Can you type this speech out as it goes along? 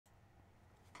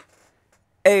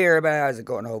Hey everybody, how's it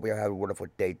going? I hope you have a wonderful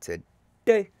day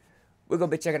today. We're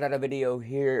going to be checking out a video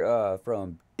here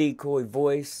from Decoy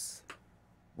Voice.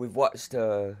 We've watched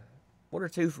one or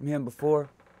two from him before.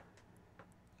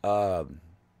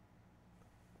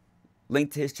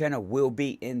 Link to his channel will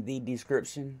be in the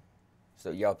description.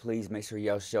 So y'all please make sure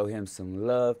y'all show him some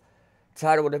love.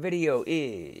 Title of the video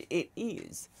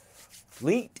is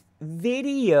Leaked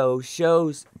Video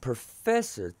Shows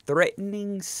Professor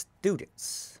Threatening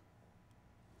Students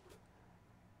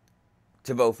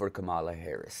to vote for Kamala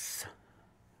Harris.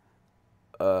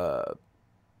 I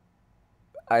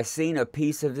seen a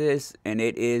piece of this and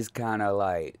it is kind of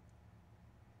like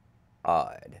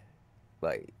odd.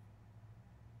 Like,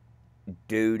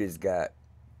 dude has got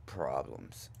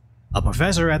problems. A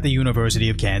professor at the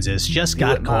University of Kansas just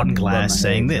got caught in class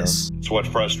saying this. It's what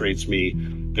frustrates me.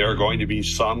 There are going to be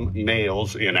some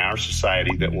males in our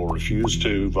society that will refuse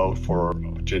to vote for a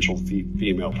potential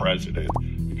female president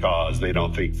because they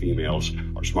don't think females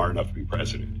are smart enough to be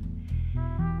president.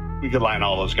 We could line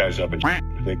all those guys up and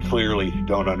they clearly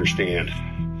don't understand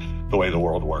the way the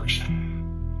world works.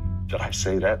 Did I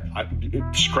say that?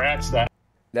 Scratch that.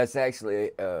 That's actually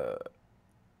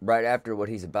right after what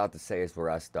he's about to say is where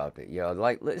I stopped it. Yo,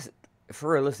 like, listen,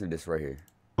 for real, listen to this right here.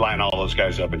 Line all those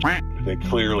guys up and they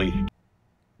clearly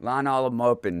line all of them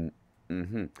up and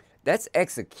that's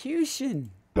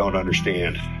execution. Don't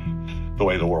understand the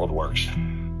way the world works.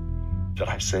 Did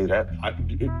I say that?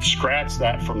 Scratch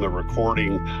that from the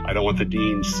recording. I don't want the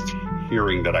deans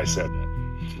hearing that I said that.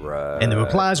 Right. And the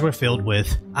replies were filled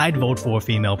with, I'd vote for a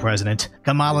female president.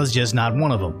 Kamala's just not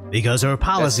one of them, because her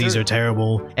policies are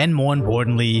terrible, and more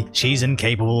importantly, she's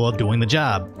incapable of doing the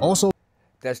job. Also,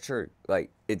 that's true. Like,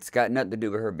 it's got nothing to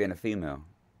do with her being a female.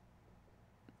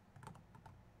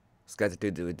 It's got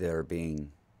to do with her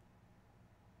being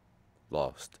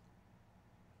lost.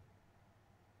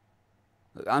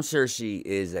 Look, I'm sure she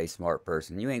is a smart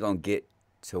person. You ain't gonna get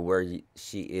to where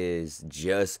she is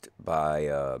just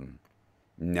by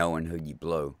knowing who you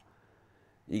blow.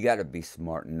 You gotta be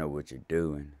smart and know what you're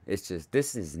doing. It's just,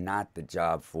 this is not the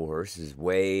job for her. This is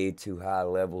way too high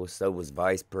level. So was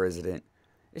vice president.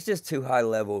 It's just too high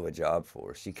level of a job for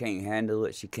her. She can't handle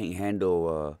it. She can't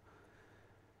handle,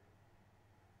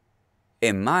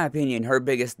 in my opinion, her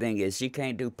biggest thing is she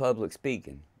can't do public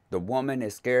speaking. The woman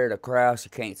is scared of crowds. She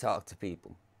can't talk to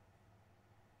people.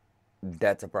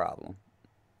 That's a problem.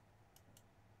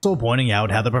 Also pointing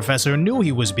out how the professor knew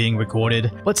he was being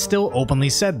recorded, but still openly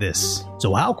said this.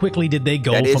 So how quickly did they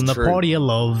go from the party of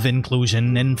love,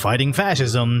 inclusion, and fighting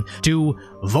fascism to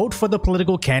vote for the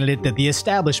political candidate that the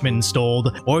establishment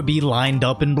installed or be lined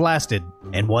up and blasted?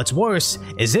 And what's worse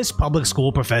is this public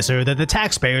school professor that the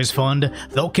taxpayers fund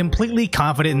felt completely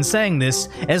confident in saying this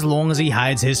as long as he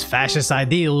hides his fascist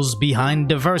ideals behind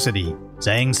diversity.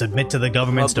 Saying submit to the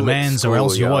government's demands or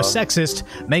else you're sexist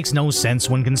makes no sense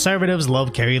when conservatives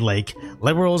love Carrie Lake,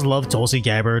 liberals love Tulsi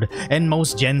Gabbard, and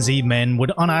most Gen Z men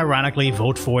would unironically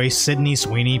vote for a Sydney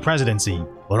Sweeney presidency.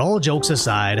 But all jokes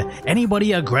aside,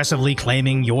 anybody aggressively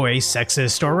claiming you're a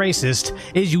sexist or racist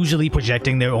is usually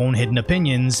projecting their own hidden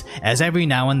opinions, as every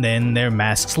now and then their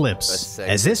mask slips.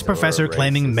 As this professor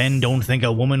claiming men don't think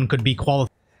a woman could be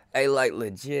qualified. Hey, like,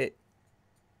 legit,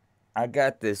 I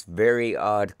got this very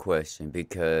odd question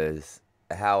because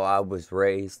how I was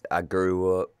raised, I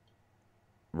grew up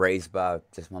raised by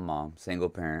just my mom, single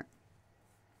parent.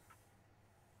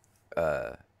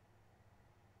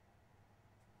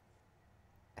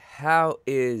 How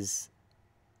is,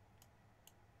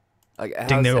 like,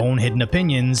 their own hidden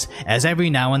opinions, as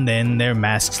every now and then their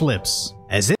mask slips.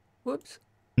 As it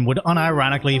would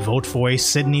unironically vote for a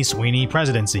Sydney Sweeney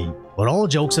presidency. But all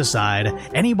jokes aside,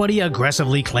 anybody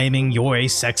aggressively claiming you're a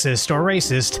sexist or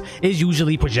racist is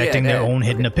usually projecting their own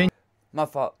hidden opinion. My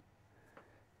fault.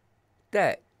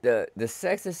 The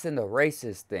sexist and the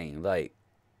racist thing, like,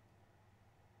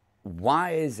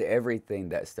 why is everything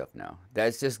that stuff now?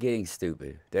 That's just getting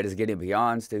stupid. That is getting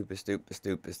beyond stupid.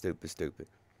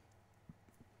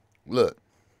 Look,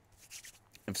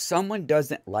 if someone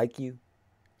doesn't like you,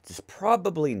 it's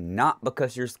probably not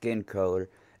because your skin color.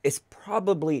 It's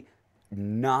probably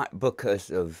not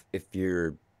because of if you're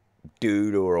a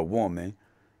dude or a woman.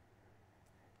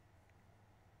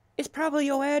 It's probably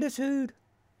your attitude.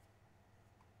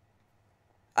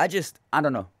 I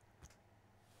don't know.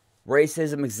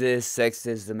 Racism exists,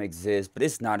 sexism exists, but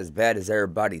it's not as bad as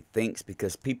everybody thinks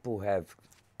because people have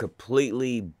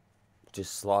completely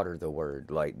just slaughtered the word.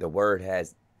 Like, the word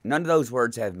has, none of those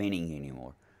words have meaning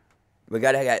anymore. We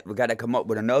gotta come up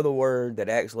with another word that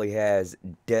actually has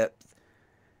depth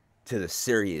to the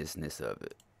seriousness of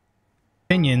it.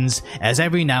 Opinions, as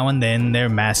every now and then their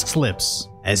mask slips.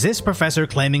 as this professor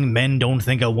claiming men don't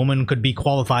think a woman could be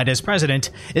qualified as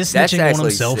president is snitching on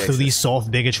himself through the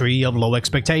soft bigotry of low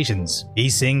expectations.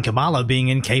 He's seeing Kamala being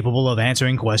incapable of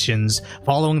answering questions,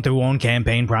 following through on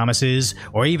campaign promises,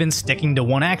 or even sticking to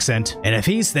one accent, and if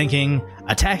he's thinking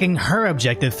attacking her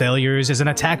objective failures as an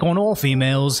attack on all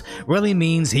females really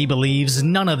means he believes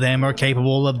none of them are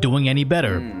capable of doing any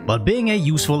better. But being a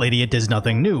useful idiot is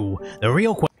nothing new. The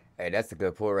real question— Hey, that's a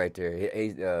good point right there.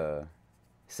 He's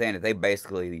saying that they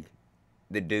basically,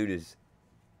 the dude is,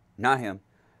 not him,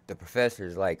 the professor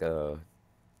is like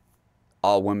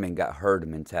all women got herd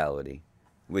mentality,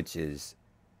 which is,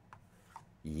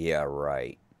 yeah,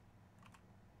 right.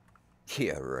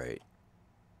 Yeah, right.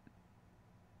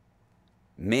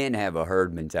 Men have a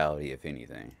herd mentality, if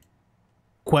anything.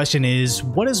 Question is,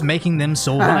 what is making them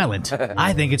so violent?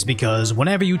 I think it's because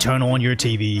whenever you turn on your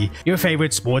TV, your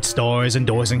favorite sports star is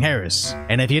endorsing Harris.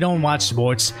 And if you don't watch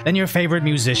sports, then your favorite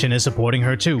musician is supporting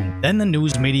her too. Then the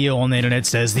news media on the internet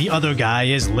says the other guy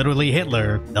is literally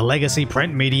Hitler. The legacy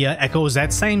print media echoes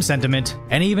that same sentiment,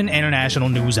 and even international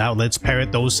news outlets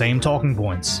parrot those same talking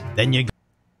points. Then you—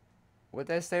 What'd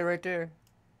that say right there?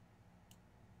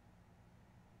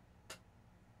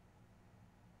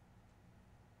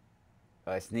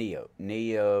 It's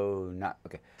not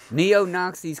okay.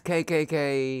 Neo-Nazis,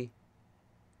 KKK,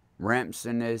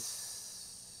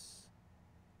 Rampsonist.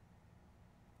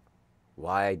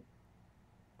 Why?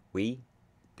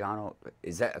 Donald?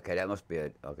 Is that okay? That must be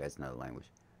a okay. That's another language.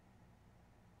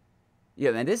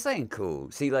 Yeah, man, this ain't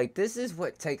cool. See, like this is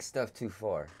what takes stuff too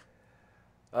far.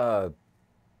 You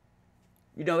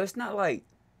know, it's not like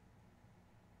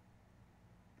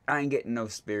I ain't getting no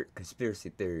conspiracy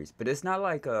theories, but it's not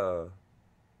like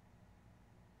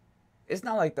it's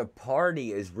not like the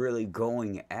party is really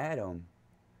going at them.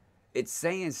 It's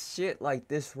saying shit like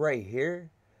this right here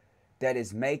that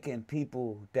is making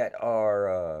people that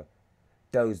are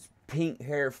those pink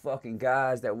hair fucking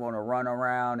guys that want to run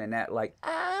around and act like,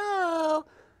 oh,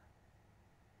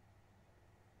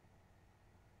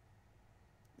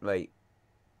 like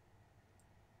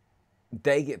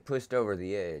they get pushed over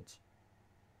the edge.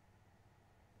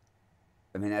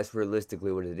 I mean, that's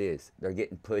realistically what it is. They're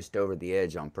getting pushed over the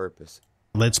edge on purpose.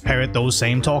 Let's parrot those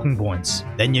same talking points.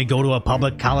 Then you go to a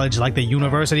public college like the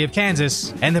University of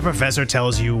Kansas, and the professor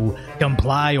tells you,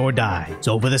 comply or die.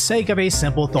 So for the sake of a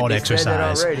simple thought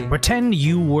exercise, pretend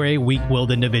you were a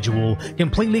weak-willed individual,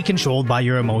 completely controlled by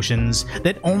your emotions,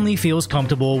 that only feels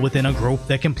comfortable within a group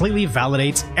that completely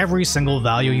validates every single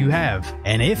value you have.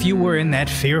 And if you were in that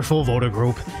fearful voter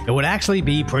group, it would actually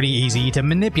be pretty easy to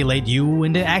manipulate you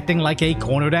into acting like a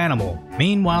cornered animal.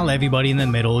 Meanwhile, everybody in the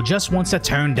middle just wants to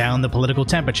turn down the political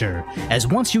temperature, as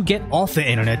once you get off the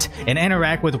internet and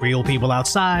interact with real people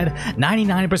outside,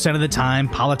 99% of the time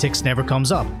politics never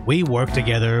comes up. We work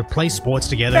together, play sports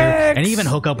together, and even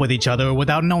hook up with each other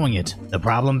without knowing it. The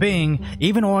problem being,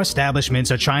 even our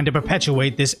establishments are trying to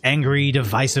perpetuate this angry,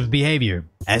 divisive behavior.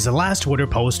 As the last Twitter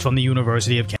post from the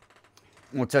University of Kansas—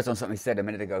 I'm gonna touch on something he said a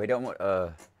minute ago. He don't want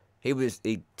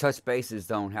he touched bases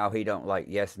on how he don't like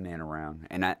yes men around,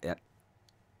 and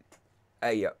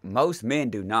hey, most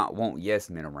men do not want yes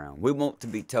men around. We want to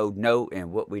be told no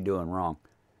and what we're doing wrong.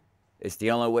 It's the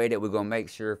only way that we're going to make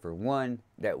sure, for one,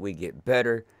 that we get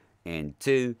better, and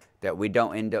two, that we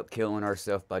don't end up killing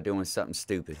ourselves by doing something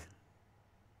stupid.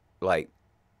 Like,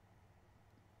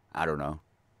 I don't know,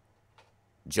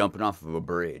 jumping off of a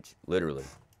bridge, literally.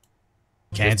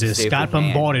 Kansas got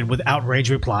bombarded with outrage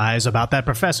replies about that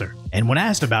professor, and when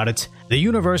asked about it, the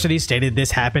university stated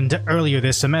this happened earlier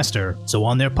this semester, so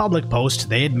on their public post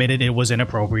they admitted it was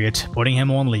inappropriate, putting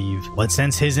him on leave. But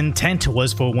since his intent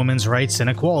was for women's rights and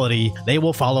equality, they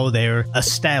will follow their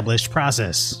established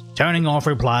process, turning off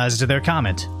replies to their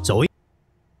comment.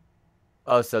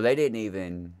 So they didn't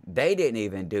even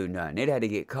do nothing. It had to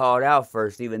get called out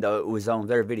first, even though it was on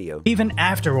their video. Even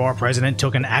after our president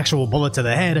took an actual bullet to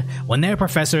the head, when their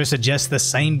professor suggests the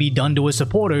same be done to his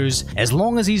supporters, as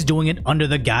long as he's doing it under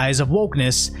the guise of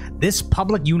wokeness, this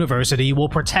public university will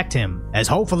protect him, as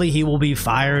hopefully he will be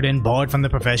fired and barred from the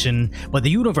profession, but the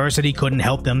university couldn't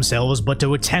help themselves but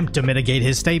to attempt to mitigate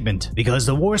his statement, because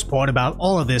the worst part about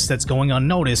all of this that's going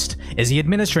unnoticed is the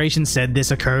administration said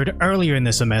this occurred earlier in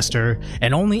the semester,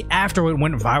 and only after it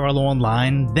went viral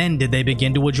online, then did they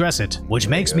begin to address it, which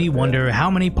makes me wonder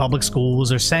how many public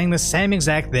schools are saying the same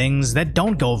exact things that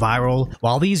don't go viral,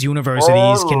 while these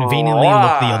universities conveniently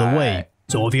look the other way.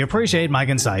 So if you appreciate my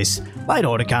concise,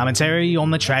 light-hearted commentary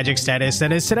on the tragic status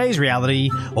that is today's reality,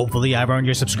 hopefully I've earned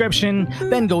your subscription,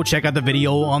 then go check out the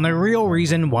video on the real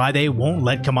reason why they won't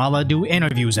let Kamala do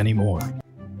interviews anymore.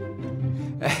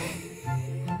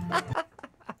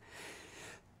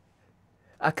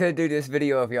 I could do this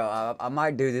video of y'all. I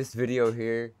might do this video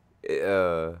here.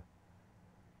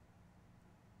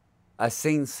 I've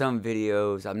seen some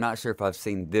videos. I'm not sure if I've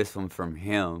seen this one from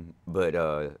him, but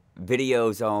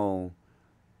videos on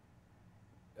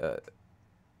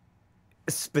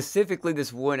specifically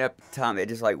this one time. It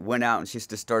just like went out and she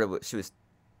just started with she was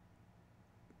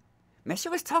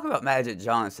talking about Magic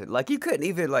Johnson. Like you couldn't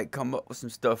even like come up with some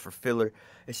stuff for filler,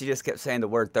 and she just kept saying the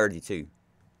word 32,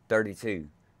 32,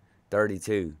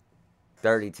 32,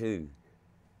 32,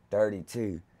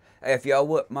 32. Hey, if y'all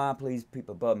wouldn't mind, please peep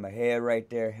above my head right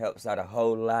there. Helps out a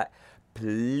whole lot.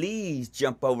 Please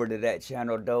jump over to that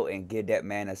channel, though, and give that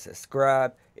man a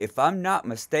subscribe. If I'm not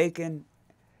mistaken,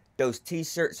 those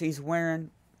t-shirts he's wearing,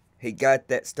 he got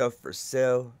that stuff for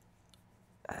sale.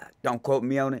 Don't quote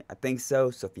me on it. I think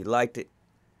so. So if you liked it,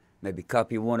 maybe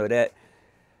copy one of that.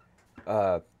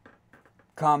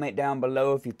 Comment down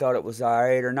below if you thought it was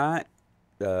alright or not.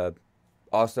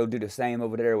 Also do the same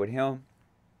over there with him.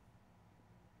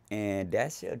 And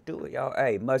that shall do it, y'all.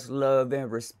 Hey, much love and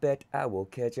respect. I will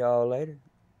catch y'all later.